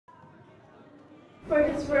For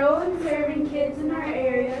his role in serving kids in our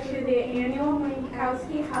area through the annual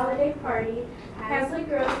Mankowski Holiday Party, Haslett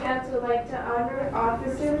Girl Scouts would like to honor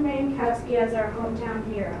Officer Mankowski as our hometown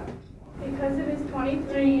hero. Because of his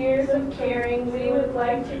 23 years of caring, we would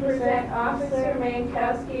like to present Officer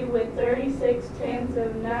Mankowski with 36 tins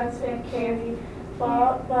of nuts and candy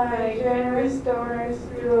bought by generous donors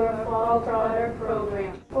through our Fall Product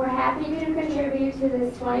Program. We're happy to contribute to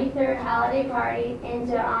this 23rd holiday party and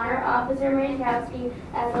to honor Officer Mankowski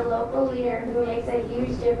as a local leader who makes a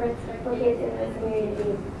huge difference for kids in this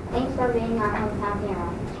community. Thanks for being our hometown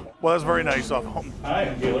hero. Well, that's very nice of them. Hi,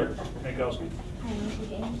 I'm Gayelord Mankowski.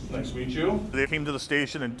 Nice to meet you. They came to the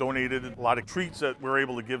station and donated a lot of treats that we were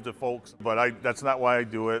able to give to folks, but that's not why I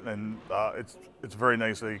do it, and it's very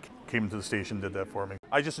nice they came to the station and did that for me.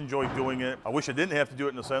 I just enjoy doing it. I wish I didn't have to do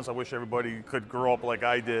it in a sense. I wish everybody could grow up like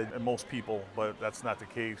I did, and most people, but that's not the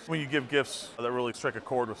case. When you give gifts that really strike a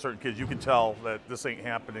chord with certain kids, you can tell that this ain't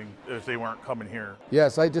happening if they weren't coming here.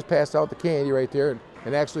 Yes, I just passed out the candy right there,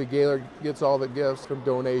 and actually Gayelord gets all the gifts from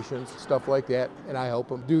donations, stuff like that, and I help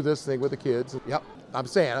them do this thing with the kids. Yep, I'm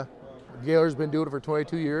Santa. Gayelord's been doing it for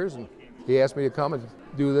 22 years, and he asked me to come and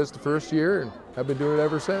do this the first year, and I've been doing it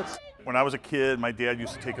ever since. When I was a kid, my dad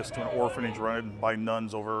used to take us to an orphanage run by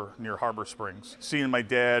nuns over near Harbor Springs. Seeing my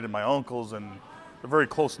dad and my uncles and a very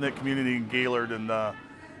close-knit community in Gayelord, and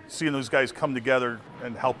seeing those guys come together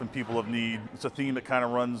and helping people of need. It's a theme that kind of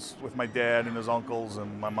runs with my dad and his uncles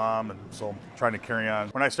and my mom, and so I'm trying to carry on.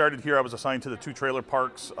 When I started here, I was assigned to the 2 trailer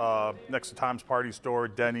parks next to Tom's Party Store,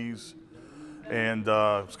 Denny's, and it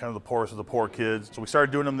was kind of the poorest of the poor kids. So we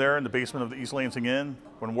started doing them there in the basement of the East Lansing Inn.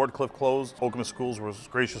 When Wardcliff closed, Okemos Schools was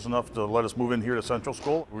gracious enough to let us move in here to Central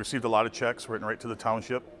School. We received a lot of checks written right to the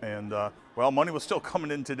township, and well, money was still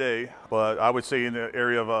coming in today, but I would say in the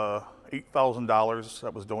area of $8,000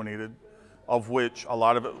 that was donated, of which a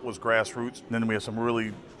lot of it was grassroots. And then we have some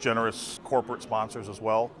really generous corporate sponsors as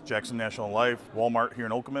well. Jackson National Life, Walmart here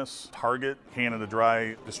in Okemos, Target, Canada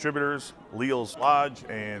Dry Distributors, Leo's Lodge,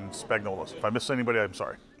 and Spagnola's. If I missed anybody, I'm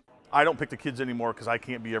sorry. I don't pick the kids anymore because I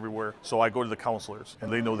can't be everywhere, so I go to the counselors, and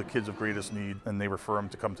they know the kids of greatest need, and they refer them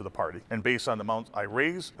to come to the party. And based on the amount I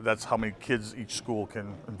raise, that's how many kids each school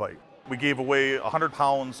can invite. We gave away 100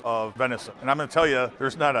 pounds of venison, and I'm going to tell you,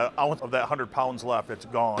 there's not an ounce of that 100 pounds left. It's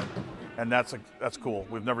gone, and that's cool.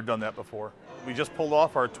 We've never done that before. We just pulled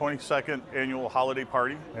off our 22nd annual holiday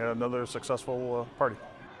party, and another successful party.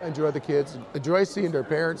 I enjoy the kids, enjoy seeing their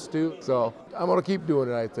parents too, so I'm going to keep doing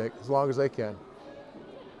it, I think, as long as I can.